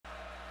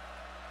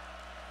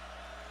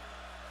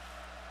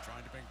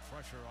bring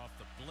pressure off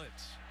the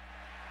blitz.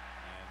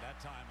 And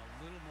that time, a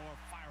little more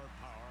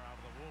firepower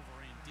out of the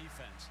Wolverine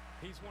defense.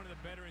 He's one of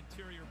the better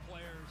interior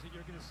players that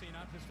you're going to see,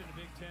 not just in the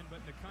Big Ten,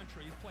 but in the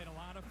country. He's played a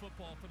lot of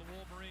football for the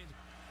Wolverines.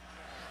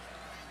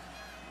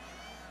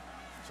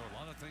 So a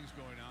lot of things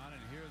going on,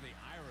 and here the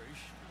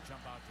Irish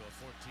jump out to a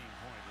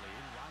 14-point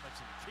lead.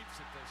 Robinson keeps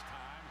it this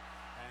time,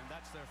 and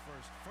that's their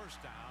first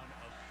down.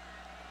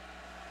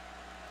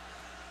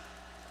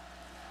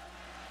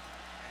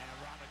 And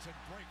Robinson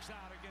breaks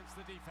out against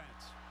the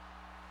defense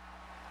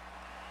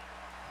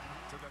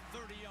to the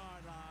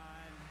 30-yard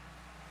line,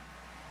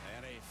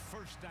 and a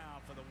first down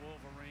for the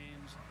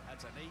Wolverines.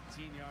 That's an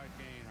 18-yard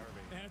gain,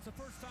 Herbie. And it's the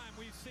first time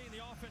we've seen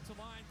the offensive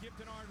line give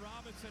Denard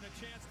Robinson a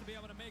chance to be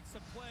able to make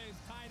some plays.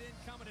 Tight end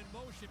coming in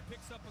motion,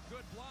 picks up a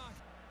good block.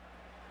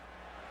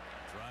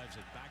 Drives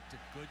it back to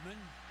Goodman.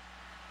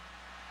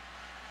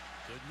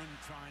 Goodman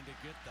trying to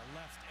get the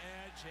left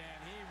edge, and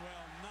he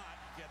will not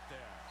get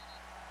there.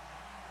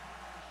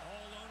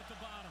 All alone at the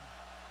bottom.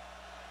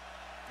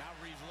 Now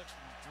Reeves looks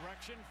in the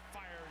direction,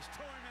 fires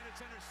to him, and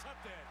it's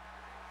intercepted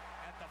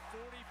at the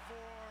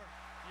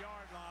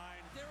 44-yard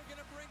line. They were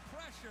going to bring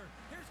pressure.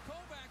 Here's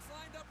Kovacs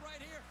lined up right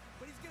here,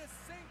 but he's going to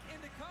sink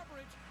into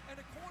coverage, and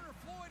the corner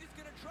Floyd is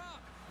going to drop.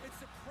 It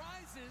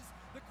surprises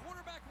the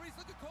cornerback Reese.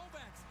 Look at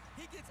Kovacs.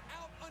 He gets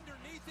out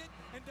underneath it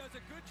and does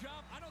a good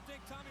job. I don't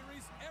think Tommy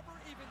Reese ever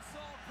even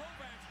saw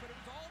Kovacs, but it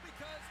was all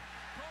because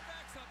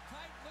Kovacs up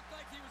tight, looked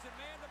like he was in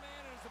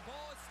man-to-man, and as the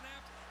ball is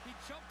snapped, he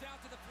jumped out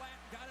to the flat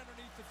and got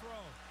underneath the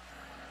throw.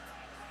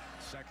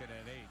 2nd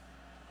and 8.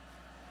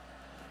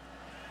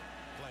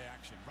 Play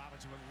action.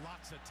 Robinson with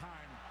lots of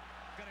time.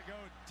 Going to go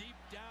deep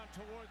down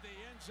toward the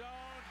end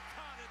zone.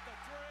 Caught at the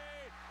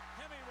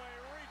 3. Hemingway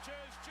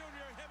reaches.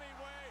 Junior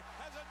Hemingway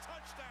has a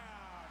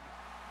touchdown.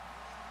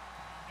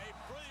 A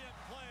brilliant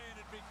play, and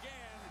it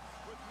began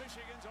with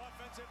Michigan's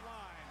offensive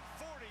line.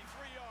 43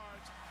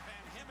 yards,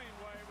 and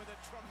Hemingway with a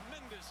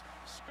tremendous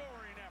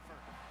scoring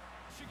effort.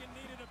 Michigan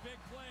needed a big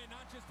play,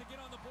 not just to get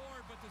on the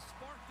board, but to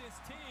spark this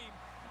team.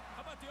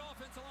 How about the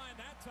offensive line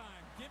that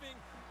time? Giving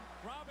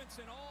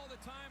Robinson all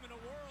the time in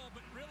the world,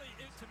 but really,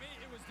 to me,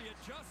 it was the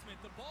adjustment.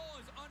 The ball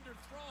is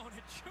underthrown,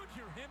 and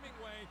Junior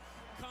Hemingway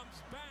comes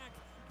back.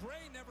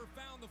 Bray never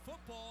found the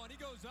football, and he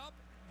goes up,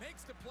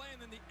 makes the play,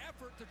 and then the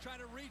effort to try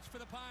to reach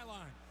for the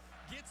pylon.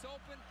 Gets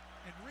open,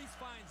 and Reese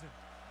finds him.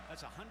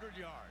 That's 100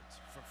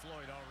 yards for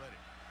Floyd already.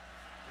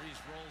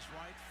 Reese rolls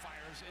right,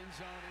 fires end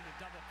zone into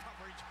double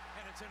coverage,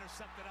 and it's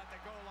intercepted at the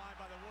goal line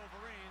by the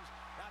Wolverines.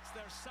 That's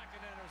their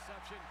second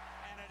interception,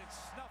 and it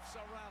snuffs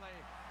a rally.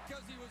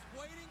 Because he was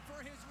waiting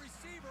for his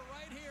receiver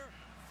right here,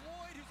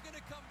 Floyd, who's going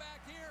to come back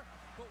here.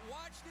 But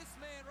watch this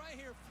man right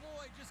here,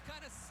 Floyd, just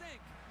kind of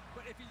sink.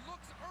 But if he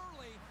looks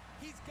early,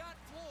 he's got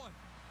Floyd.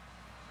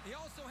 He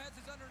also has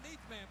his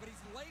underneath man, but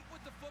he's late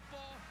with the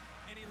football,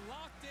 and he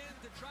locked in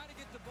to try to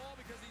get the ball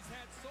because he's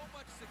had so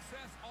much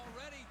success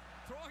already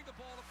throwing the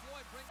ball to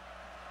Floyd.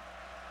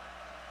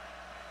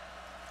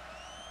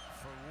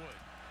 For Wood,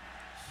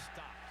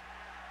 stopped.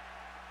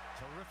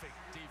 Terrific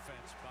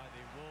defense by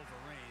the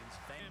Wolverines.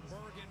 Van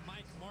Bergen,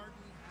 Mike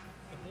Martin,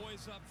 the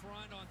boys up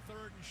front on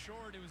 3rd and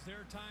short. It was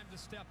their time to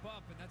step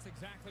up, and that's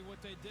exactly what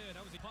they did.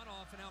 That was a punt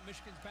off, and now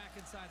Michigan's back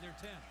inside their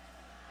 10.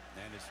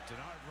 And it's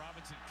Denard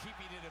Robinson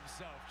keeping it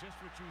himself, just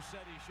what you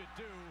said he should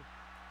do,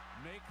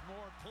 make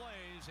more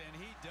plays, and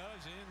he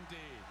does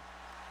indeed.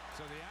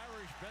 So the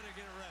Irish better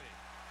get ready.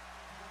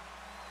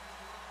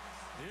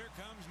 Here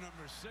comes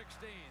number 16.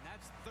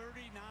 That's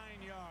 39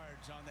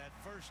 yards on that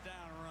first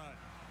down run.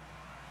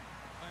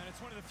 And it's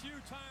one of the few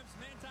times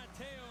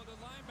Mantateo, the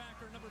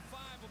linebacker, number 5,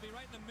 will be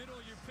right in the middle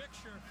of your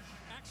picture.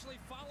 Actually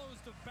follows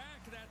the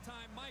back that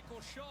time,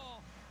 Michael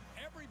Shaw.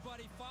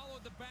 Everybody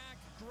followed the back.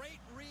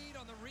 Great read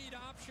on the read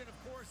option. Of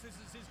course, this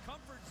is his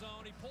comfort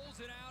zone. He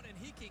pulls it out, and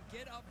he can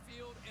get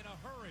upfield in a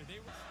hurry.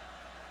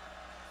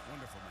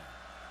 Wonderful man.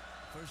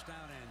 First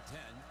down and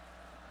 10.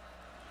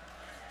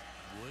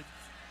 Wood.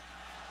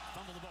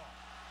 Fumble the ball.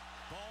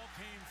 Ball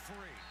came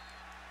free.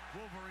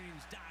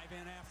 Wolverines dive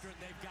in after it.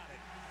 They've got it.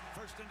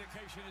 First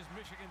indication is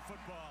Michigan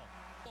football.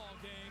 Ball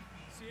game.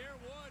 Sierra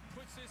Wood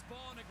puts this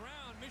ball on the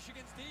ground.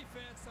 Michigan's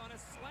defense on a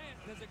slant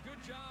does a good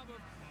job of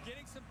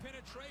getting some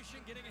penetration,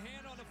 getting a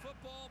hand on the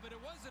football, but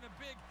it wasn't a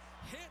big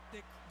hit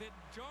that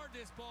jarred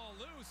this ball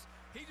loose.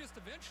 He just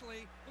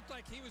eventually looked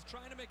like he was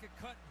trying to make a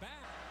cut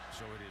back.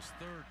 So it is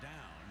 3rd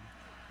down.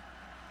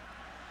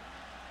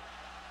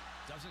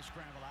 Doesn't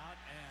scramble out,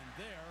 and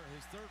there,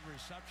 his 3rd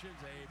reception's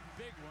a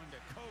big one to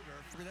Koger.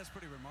 I mean, that's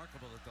pretty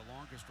remarkable that the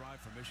longest drive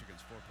for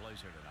Michigan's 4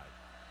 plays here tonight.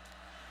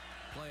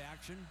 Play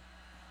action.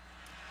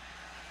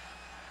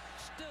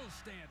 Still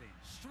standing.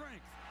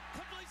 Strength.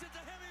 Completes it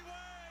to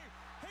Hemingway.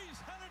 He's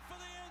headed for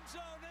the end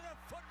zone in a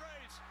foot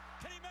race.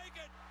 Can he make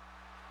it?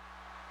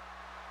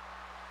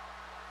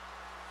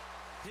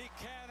 He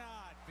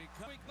cannot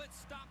because... Let's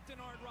stop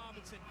Denard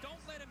Robinson. Don't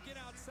let him get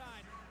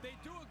outside. They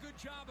do a good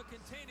job of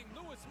containing.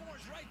 Lewis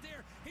Moore's right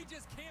there. He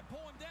just can't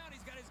pull him down.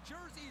 He's got his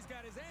jersey. He's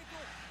got his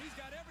ankle. He's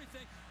got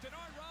everything.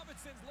 Denard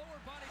Robinson's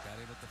lower body. Got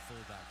him at the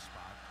fullback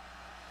spot.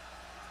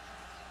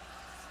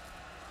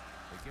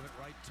 They give it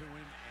right to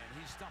him, and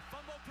he's stuffed.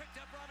 Fumble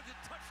picked up. Robinson,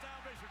 touchdown,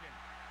 Michigan.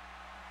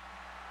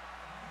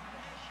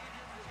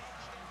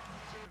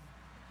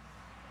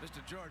 Mr.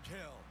 George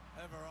Hill,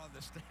 ever on the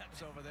stats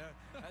over there.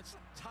 That's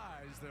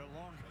ties their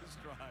longest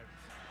drive.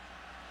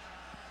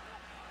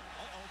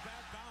 Uh-oh,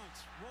 bad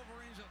bounce.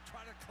 Wolverines will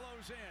try to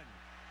close in.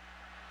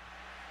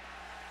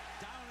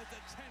 Down at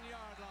the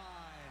 10-yard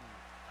line.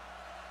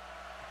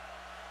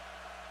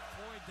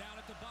 Floyd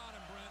down at the bottom,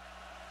 Brent.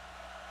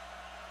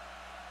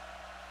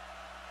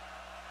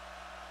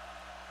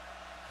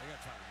 They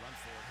got to try to run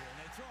for it here, and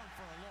they throw him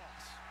for a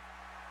loss.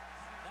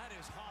 That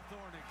is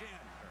Hawthorne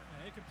again.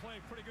 Yeah, he can play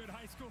pretty good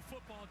high school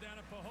football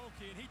down at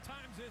Pahokee, and he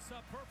times this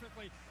up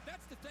perfectly.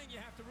 That's the thing you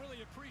have to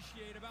really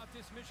appreciate about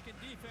this Michigan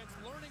defense,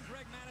 learning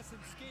Greg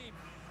Madison's scheme.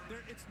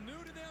 It's new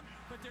to them,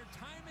 but they're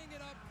timing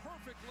it up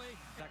perfectly.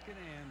 2nd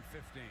and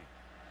 15.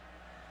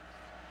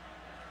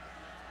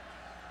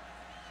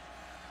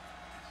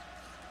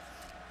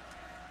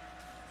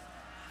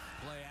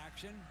 Play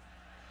action.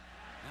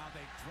 Now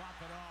they drop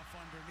it off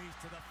underneath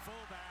to the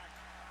fullback.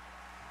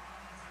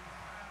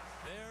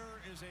 There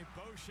is a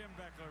Bo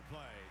Schembechler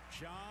play.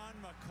 John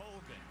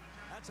McColgan.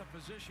 That's a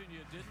position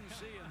you didn't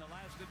see in the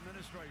last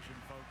administration,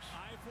 folks.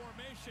 I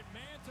formation,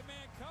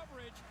 man-to-man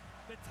coverage.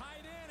 The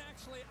tight end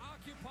actually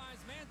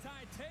occupies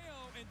Manti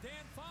Te'o and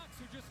Dan Fox,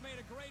 who just made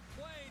a great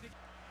play.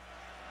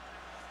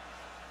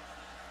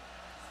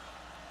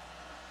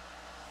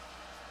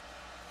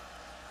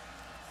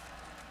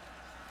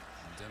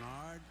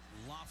 Denard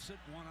lofts it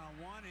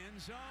one-on-one,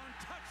 end zone,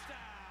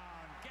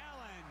 touchdown,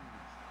 Gallen.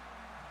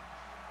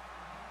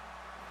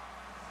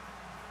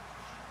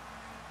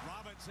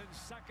 Robinson's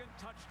 2nd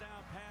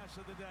touchdown pass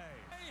of the day.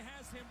 He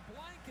has him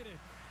blanketed,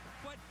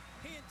 but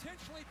he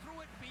intentionally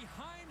threw it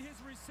behind his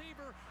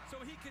receiver so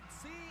he could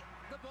see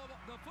the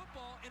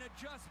football and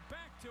adjust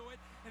back to it.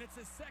 And it's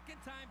the 2nd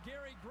time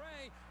Gary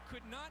Gray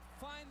could not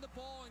find the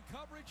ball in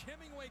coverage.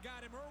 Hemingway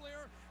got him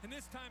earlier, and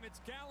this time it's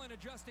Gallen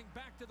adjusting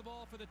back to the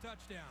ball for the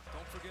touchdown.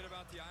 Don't forget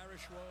about the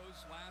Irish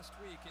woes last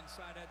week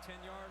inside that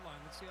 10-yard line.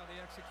 Let's see how they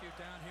execute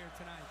down here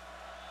tonight.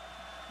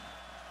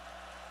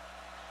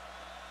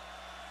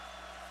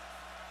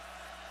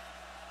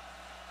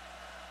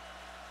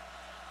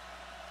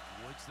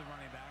 Woods the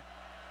running back.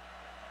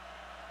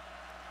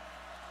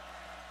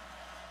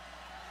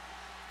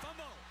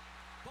 Fumble.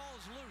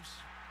 Ball's loose.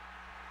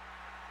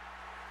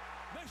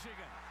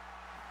 Michigan.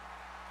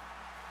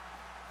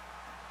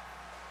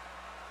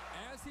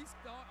 As his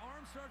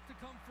arm starts to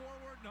come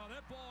forward, no,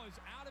 that ball is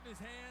out of his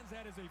hands.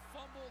 That is a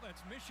fumble. That's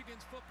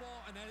Michigan's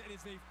football, and that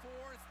is a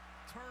 4th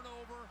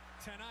turnover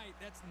tonight.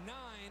 That's 9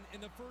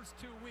 in the first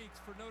 2 weeks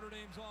for Notre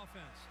Dame's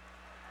offense.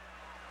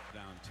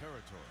 Down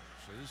territory.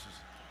 So this is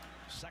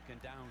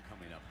 2nd down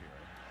coming up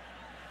here.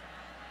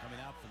 Coming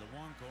out for the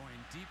one, going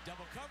deep,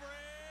 double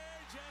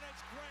coverage, and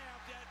it's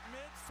grabbed at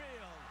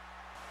midfield.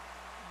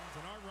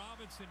 Denard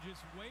Robinson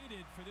just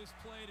waited for this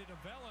play to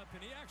develop,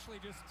 and he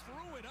actually just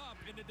threw it up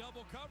into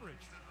double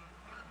coverage.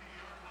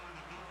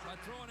 By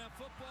throwing that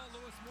football,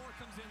 Lewis Moore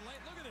comes in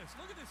late. Look at this.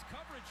 Look at this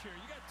coverage here.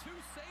 You got 2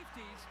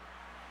 safeties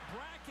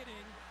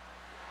bracketing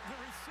the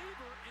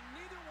receiver, and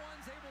neither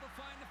one's able to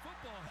find the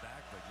football.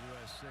 Back, but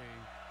USC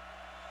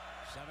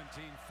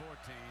 17-14.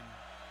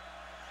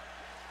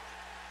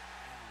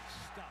 And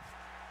stuffed.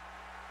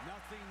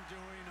 Nothing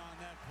doing on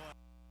that play.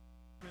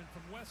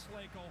 From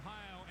Westlake,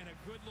 Ohio, and a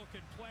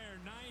good-looking player,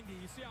 90.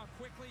 You see how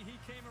quickly he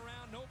came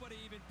around? Nobody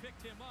even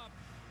picked him up,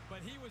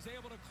 but he was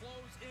able to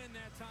close in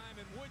that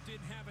time, and Wood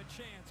didn't have a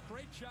chance.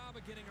 Great job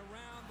of getting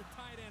around the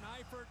tight end,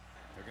 Eifert.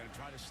 They're going to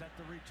try to set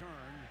the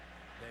return.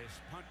 This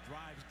punt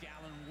drives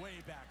Gallen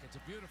way back. It's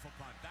a beautiful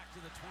punt. Back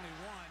to the 21.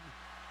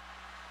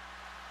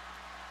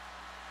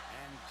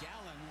 And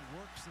Gallen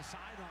works the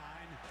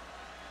sideline.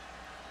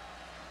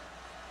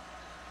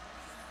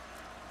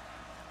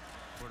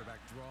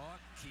 Quarterback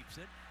draw, keeps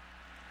it.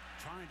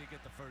 Trying to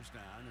get the first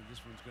down, and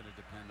this one's going to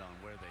depend on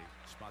where they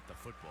spot the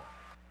football.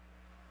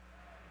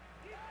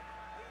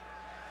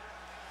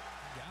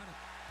 Got it.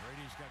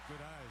 Brady's got good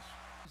eyes.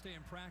 Stay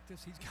in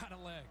practice. He's got a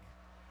leg.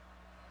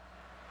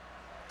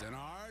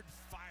 Denard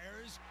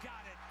fires,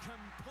 got it,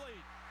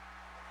 complete.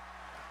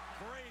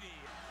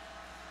 Brady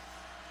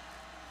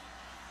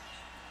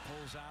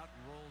pulls out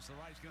and rolls the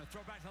right. He's going to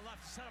throw back to the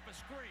left, set up a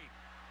screen.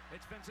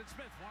 It's Vincent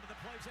Smith, one of the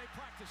plays they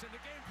practice in the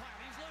game plan.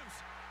 He's loose.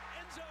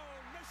 End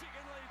zone.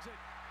 Michigan leads it.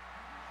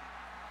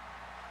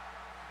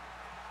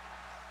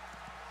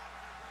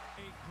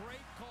 A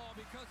great call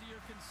because of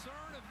your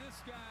concern of this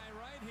guy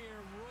right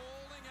here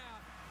rolling out.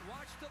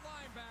 Watch the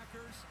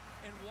linebackers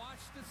and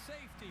watch the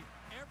safety.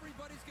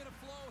 Everybody's going to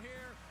flow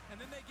here,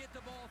 and then they get the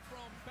ball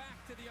thrown back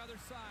to the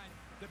other side.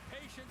 The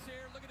patience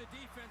here. Look at the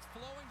defense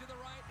flowing to the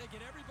right. They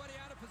get everybody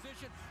out of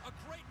position. A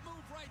great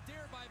move right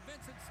there by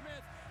Vincent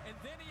Smith, and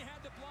then he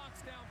had the blocks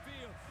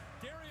downfield.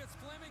 Darius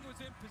Fleming was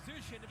in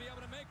position to be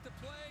able to make the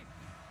play.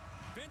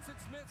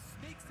 Vincent Smith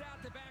sneaks out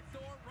the back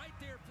door. Right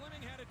there, Fleming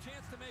had a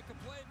chance to make a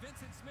play.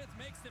 Vincent Smith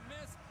makes the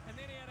miss, and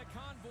then he had a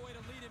convoy to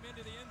lead him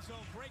into the end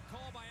zone. Great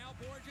call by Al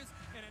Borges,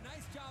 and a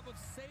nice job of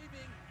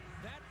saving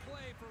that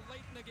play for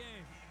late in the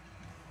game.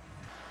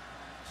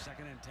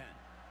 2nd and 10.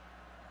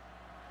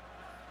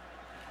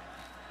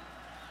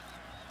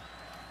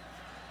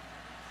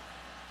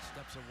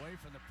 Steps away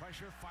from the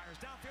pressure, fires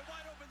downfield,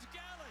 wide open's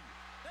Gallen.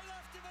 They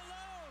left him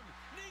alone.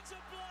 Needs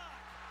a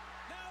block.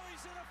 Now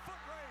he's in a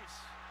foot race.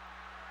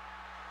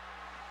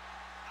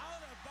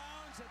 Out of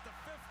bounds at the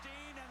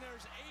 15, and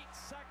there's 8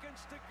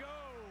 seconds to go.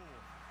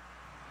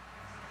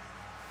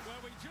 Well,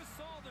 we just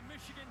saw the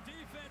Michigan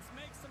defense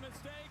make some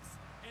mistakes,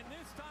 and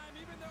this time,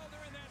 even though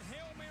they're in that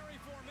Hail Mary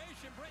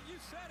formation, Brent, you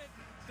said it,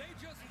 they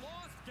just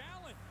lost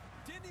Gallen.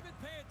 Didn't even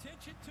pay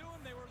attention to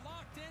him. They were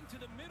locked into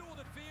the middle of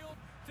the field,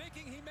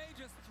 thinking he may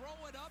just throw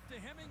it up to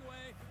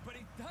Hemingway, but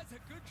he does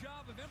a good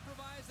job of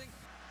improvising.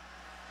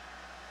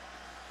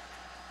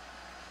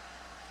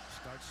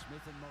 Starts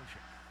Smith in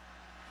motion.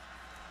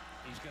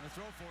 He's going to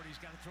throw for it.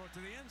 He's got to throw it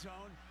to the end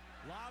zone.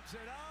 Lobs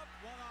it up.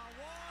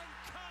 One-on-one.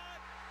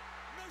 Cut.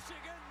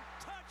 Michigan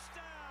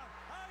touchdown.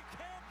 I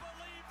can't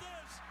believe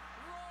this.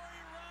 Roy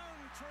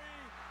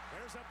Roundtree.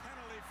 There's a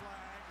penalty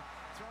flag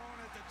thrown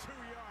at the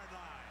 2-yard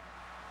line.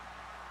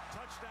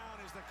 Touchdown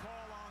is the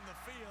call on the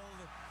field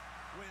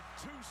with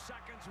 2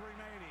 seconds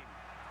remaining.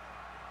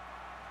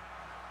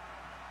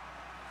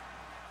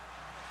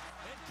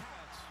 It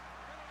counts.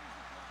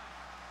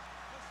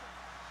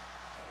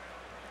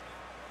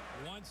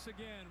 Once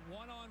again,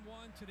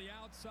 one-on-one to the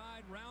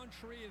outside.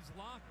 Roundtree is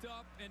locked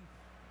up, and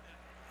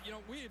you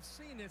know, we have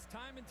seen this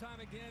time and time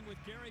again with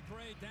Gary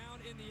Gray down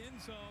in the end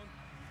zone,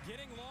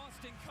 getting lost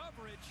in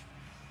coverage.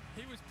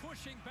 He was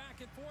pushing back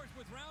and forth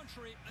with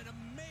Roundtree. An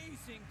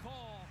amazing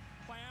call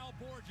by Al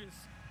Borges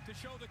to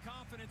show the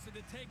confidence and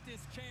to take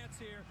this chance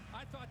here.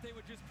 I thought they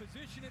would just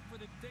position it for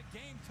the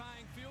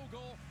game-tying field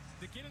goal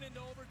to get it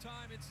into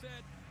overtime.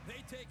 Instead,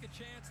 they take a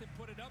chance and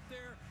put it up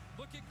there.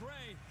 Look at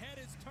Gray. Head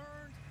is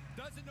turned.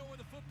 Doesn't know where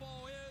the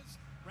football is.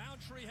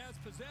 Roundtree has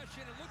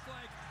possession. It looked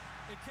like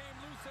it came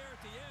loose there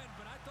at the end,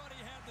 but I thought he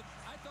had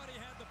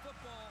the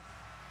football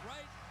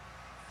right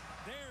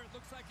there. It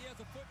looks like he has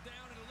a foot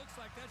down, and it looks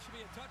like that should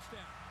be a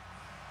touchdown.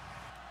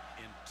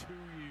 In 2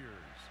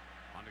 years,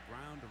 on the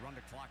ground to run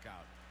the clock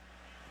out.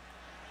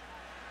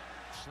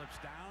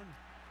 Slips down.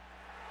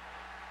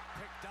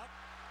 Picked up.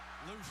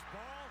 Loose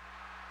ball.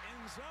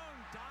 End zone.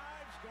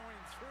 Dives.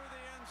 Going through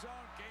the end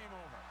zone. Game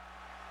over.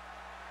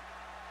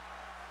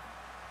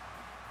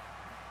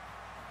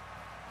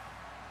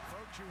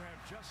 Folks, you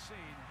have just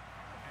seen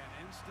an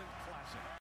instant classic.